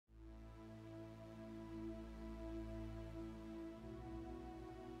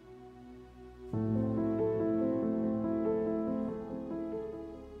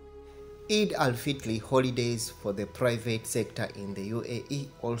Eid-Al-Fitr holidays for the private sector in the UAE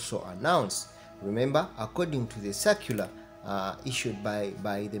also announced. Remember, according to the circular issued by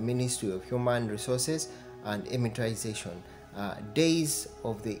the Ministry of Human Resources and Emiratisation, days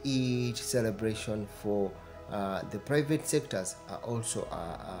of the Eid celebration for the private sectors are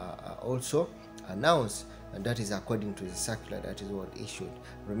also announced, and that is according to the circular that is what issued.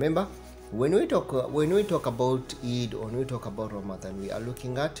 Remember, when we talk about Eid or when we talk about Ramadan, we are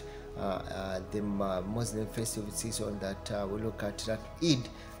looking at the Muslim festive season that we look at that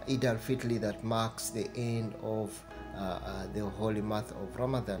Eid-Al-Fitr, that marks the end of the holy month of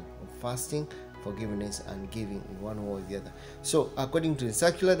Ramadan, of fasting, forgiveness and giving in one way or the other. So according to the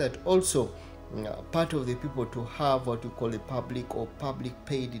circular, that also part of the people to have what we call the public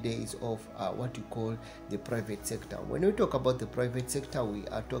paid days of what you call the private sector. When we talk about the private sector, we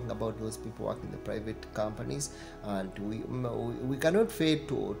are talking about those people working in the private companies, and we cannot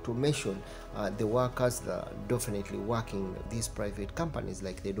fail to mention the workers that are definitely working these private companies,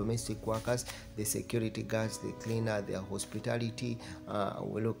 like the domestic workers, the security guards, the cleaner, the hospitality.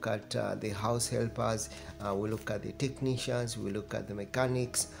 We look at the house helpers, we look at the technicians, we look at the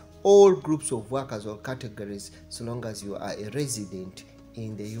mechanics. All groups of workers or categories, so long as you are a resident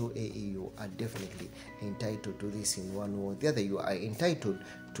in the UAE, you are definitely entitled to this in one way or the other. You are entitled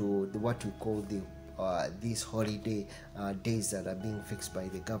to what we call the these holiday days that are being fixed by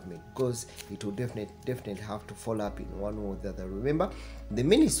the government, because it will definitely have to follow up in one way or the other. Remember, the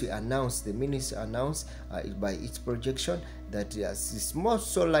ministry announced by its projection that it's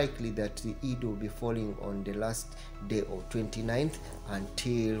most so likely that the Eid will be falling on the last day of 29th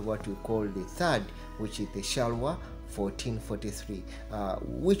until what we call the 3rd, which is the Shawwal 1443,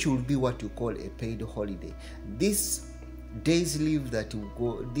 which will be what we call a paid holiday. This days leave that you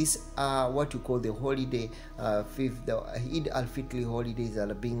go, these are what you call the holiday the Eid-Al-Fitr holidays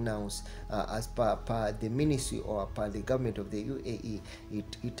that are being announced as per the ministry or per the government of the UAE.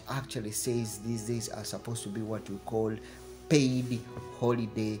 It actually says these days are supposed to be what we call paid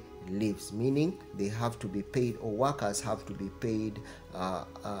holiday leaves, meaning they have to be paid, or workers have to be paid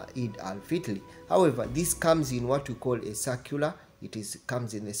Eid-Al-Fitr. However, this comes in what we call a circular.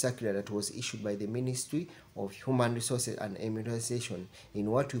 Comes in a circular that was issued by the Ministry of Human Resources and Emiratisation in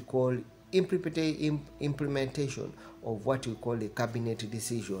what we call implementation of what we call the cabinet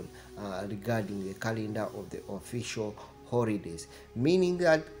decision regarding the calendar of the official holidays, meaning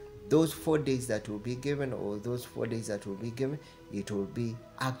that those 4 days that will be given, or those 4 days that will be given, it will be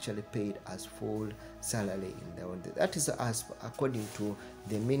actually paid as full salary in the one day. That is as according to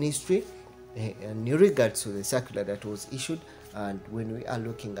the ministry in regards to the circular that was issued. And when we are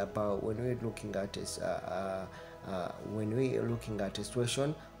looking at a situation,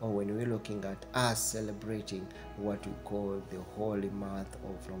 or when we're looking at us celebrating what we call the holy month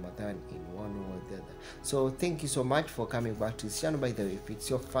of Ramadan in one way or the other. So thank you so much for coming back to this channel. By the way, if it's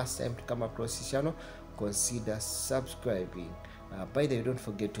your first time to come across this channel, consider subscribing. By the way, don't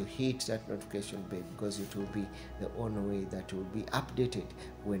forget to hit that notification bell, because it will be the only way that will be updated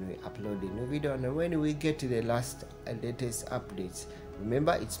when we upload a new video and when we get to the latest updates.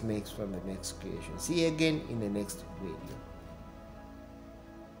 Remember, it's Mex from the Mex Creation. See you again in the next video.